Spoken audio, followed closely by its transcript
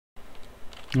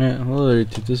Alright, hello there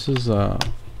YouTube. This is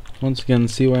once again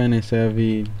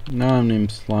CynISavvy. Now I'm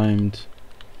named Slimed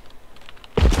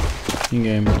in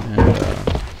game, and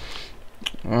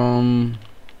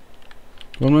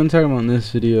what I'm gonna talk about in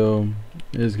this video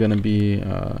is gonna be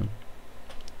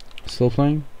slow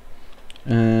playing.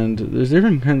 And there's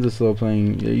different kinds of slow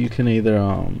playing. You can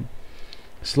either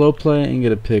slow play and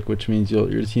get a pick, which means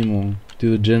your team will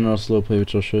do the general slow play,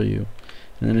 which I'll show you.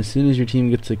 And then as soon as your team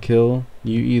gets a kill,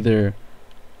 you either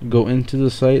go into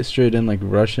the site straight in, like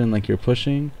rush in like you're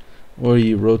pushing, or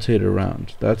you rotate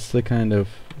around. That's the kind of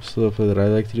slow play that I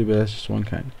like to do, but that's just one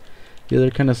kind. The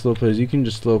other kind of slow play is you can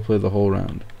just slow play the whole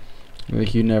round.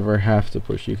 Like you never have to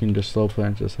push, you can just slow play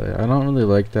into the site. I don't really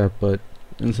like that, but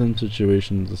in some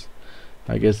situations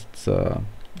I guess it's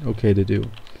okay to do.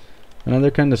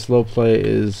 Another kind of slow play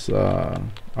is a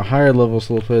higher level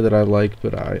slow play that I like,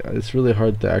 but it's really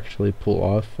hard to actually pull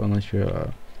off unless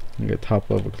you're like a top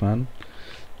level clan.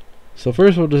 So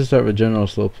first we'll just start with general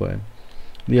slow play.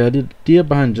 The idea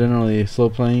behind generally slow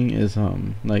playing is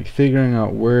like figuring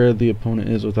out where the opponent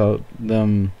is without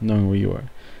them knowing where you are.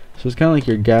 So it's kind of like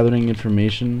you're gathering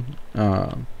information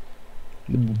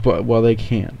but while they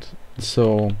can't.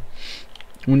 So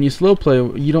when you slow play,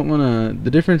 you don't want to,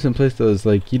 the difference in playstyle is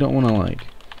like you don't want to like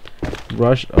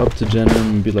rush up to gen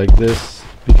room and be like this,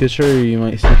 because sure you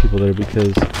might see people there,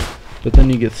 but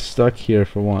then you get stuck here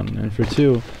for one, and for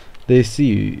two, they see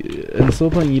you. In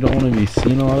slow playing, you don't want to be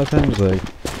seen a lot of times. Like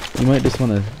you might just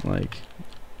want to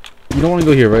you don't want to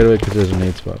go here right away because there's a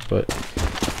nade spot, but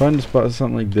find a spot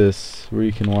something like this where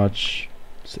you can watch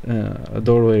a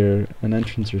doorway or an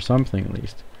entrance or something at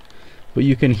least. But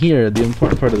you can hear, the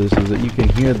important part of this is that you can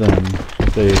hear them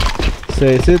if they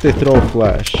say that they throw a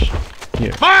flash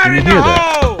here. And you hear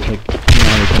that. Like, you know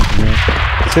how they come from here.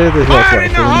 Say that they throw a flash,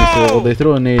 and then you say, well, they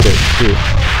throw a nade at too.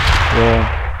 Well,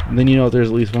 then you know there's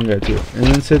at least one guy too. And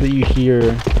then say that you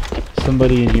hear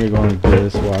somebody in here going like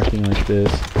this, walking like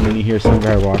this, and then you hear some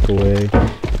guy walk away.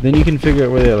 Then you can figure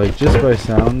out where they are, like just by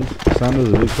sound. Sound is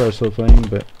a big part of slow playing,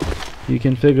 but you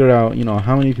can figure out, you know,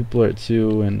 how many people are at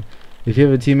 2, and if you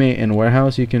have a teammate in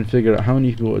warehouse, you can figure out how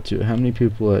many people at 2, how many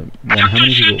people at 1, how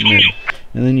many people at mid.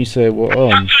 And then you say,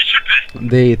 well,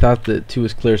 they thought that 2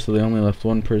 was clear, so they only left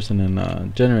 1 person in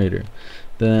generator.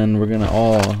 Then we're gonna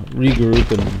all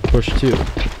regroup and push 2.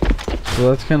 So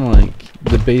that's kind of like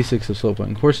the basics of slow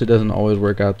playing. Of course, it doesn't always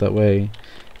work out that way.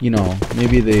 You know,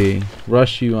 maybe they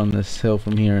rush you on this hill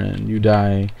from here and you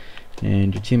die,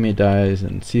 and your teammate dies,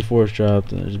 and C4 is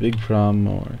dropped, and there's a big problem,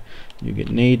 or you get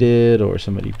naded, or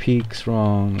somebody peeks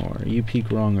wrong, or you peek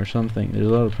wrong, or something. There's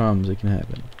a lot of problems that can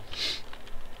happen.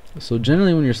 So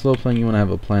generally when you're slow playing, you want to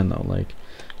have a plan though. Like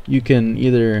you can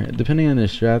either, depending on the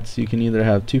strats, you can either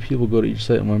have 2 people go to each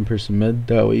site and 1 person mid.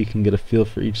 That way you can get a feel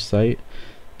for each site.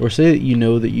 Or say that you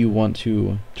know that you want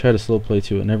to try to slow play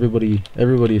too, and everybody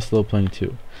is slow playing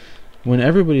too. When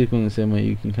everybody is going the same way,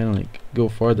 you can kind of like go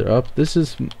farther up. This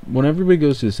is when everybody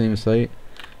goes to the same site.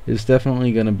 It's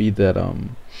definitely going to be that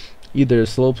either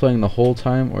slow playing the whole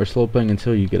time or slow playing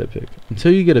until you get a pick.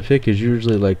 Until you get a pick is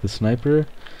usually like the sniper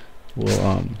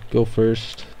will go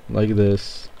first like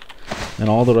this, and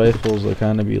all the rifles will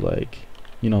kind of be like,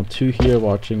 you know, 2 here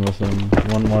watching with them,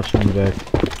 1 watching the back,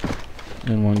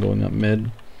 and 1 going up mid.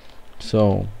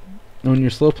 So when you're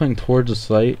slow playing towards a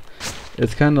site,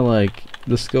 it's kind of like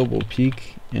the scope will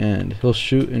peek and he'll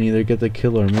shoot and either get the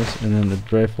kill or miss, and then the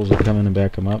rifles will come in and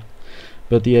back him up.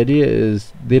 But the idea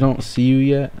is they don't see you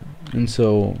yet, and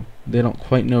so they don't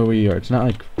quite know where you are. It's not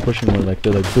like pushing where like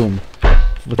they're like boom,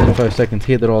 within 5 seconds,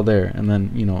 hey, they're all there, and then,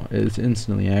 you know, it's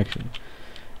instantly action.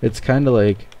 It's kind of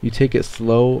like you take it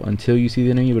slow until you see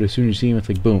the enemy, but as soon as you see him, it's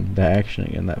like boom, that action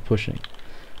again, that pushing.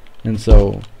 And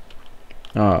so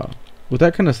with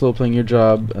that kind of slow playing, your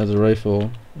job as a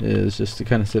rifle is just to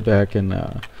kind of sit back and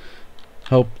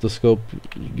help the scope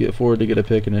get forward to get a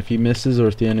pick, and if he misses or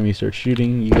if the enemy starts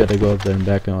shooting, you gotta go out there and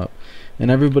back him up.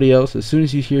 And everybody else, as soon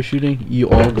as you hear shooting, you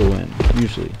all go in,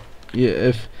 usually.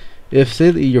 Yeah, if say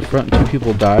that your front 2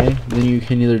 people die, then you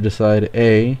can either decide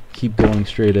A, keep going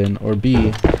straight in, or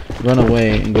B, run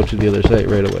away and go to the other site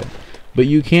right away. But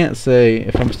you can't say,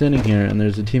 if I'm standing here and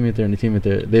there's a teammate there and a teammate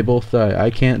there, they both die, I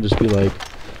can't just be like,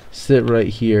 sit right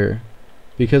here,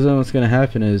 because then what's going to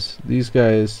happen is these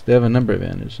guys, they have a number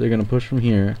advantage. They're going to push from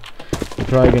here. They're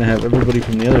probably going to have everybody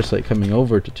from the other side coming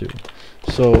over to 2.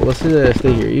 So let's say that I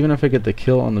stay here. Even if I get the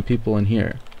kill on the people in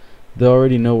here, they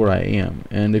already know where I am.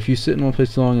 And if you sit in one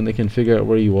place too long and they can figure out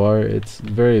where you are, it's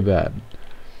very bad.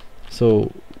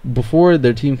 So before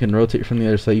their team can rotate from the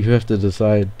other side, you have to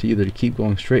decide to either keep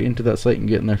going straight into that site and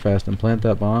get in there fast and plant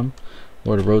that bomb,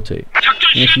 or to rotate.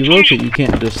 And if you rotate, you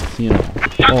can't just, you know,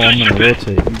 oh, I'm gonna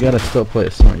rotate. You gotta still play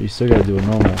it smart. You still gotta do a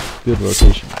normal, good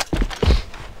rotation.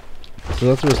 So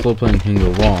that's where slow playing can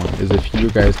go wrong, is if you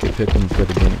guys get picked instead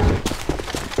of getting picked.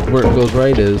 Where it goes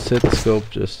right is hit the scope,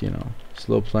 just, you know,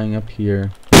 slow playing up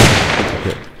here,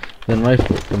 then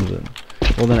rifle comes in.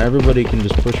 Well, then everybody can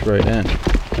just push right in.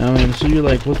 I mean, so you're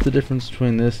like, what's the difference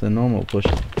between this and normal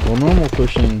pushing? Well, normal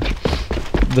pushing,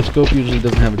 the scope usually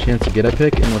doesn't have a chance to get a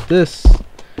pick, and with this,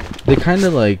 they kind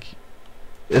of like,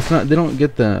 it's not, they don't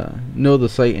get the know the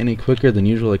site any quicker than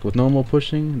usual. Like with normal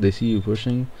pushing, they see you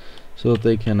pushing, so that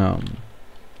they can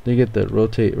they get the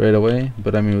rotate right away.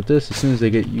 But I mean, with this, as soon as they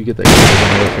get you get that,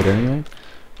 they're gonna rotate anyway.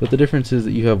 But the difference is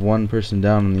that you have one person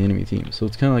down on the enemy team, so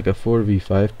it's kind of like a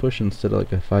 4v5 push instead of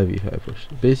like a 5v5 push.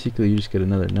 Basically, you just get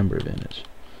another number advantage.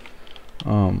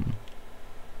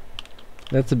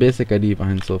 That's the basic idea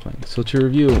behind slow playing. So to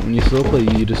review, when you slow play,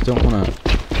 you just don't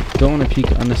wanna peek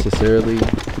unnecessarily.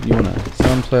 You wanna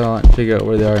sound play a lot and figure out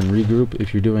where they are and regroup.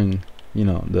 If you're doing, you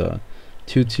know, the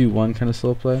 2-2-1 kind of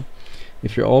slow play.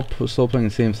 If you're all slow playing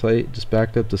the same site, just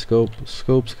back up the scope.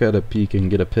 Scope's gotta peek and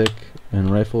get a pick,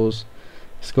 and rifles.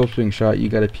 Scope's being shot, you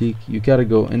gotta peek, you gotta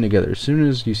go in together. As soon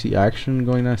as you see action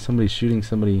going on, somebody's shooting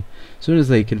somebody, as soon as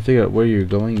they can figure out where you're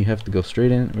going, you have to go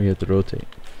straight in or you have to rotate.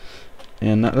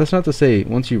 And that's not to say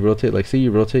once you rotate, like say you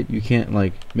rotate, you can't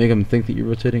like make them think that you're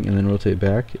rotating and then rotate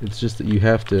back. It's just that you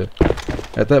have to,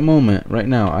 at that moment, right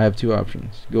now, I have two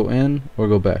options. Go in or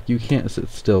go back. You can't sit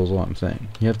still is all I'm saying.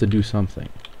 You have to do something.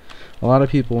 A lot of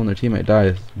people when their teammate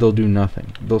dies, they'll do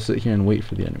nothing. They'll sit here and wait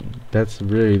for the enemy. That's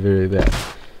very, very bad.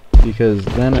 Because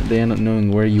then they end up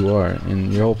knowing where you are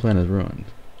and your whole plan is ruined.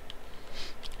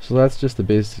 So that's just the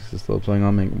basics of slow playing.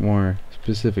 I'll make more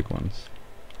specific ones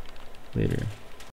later.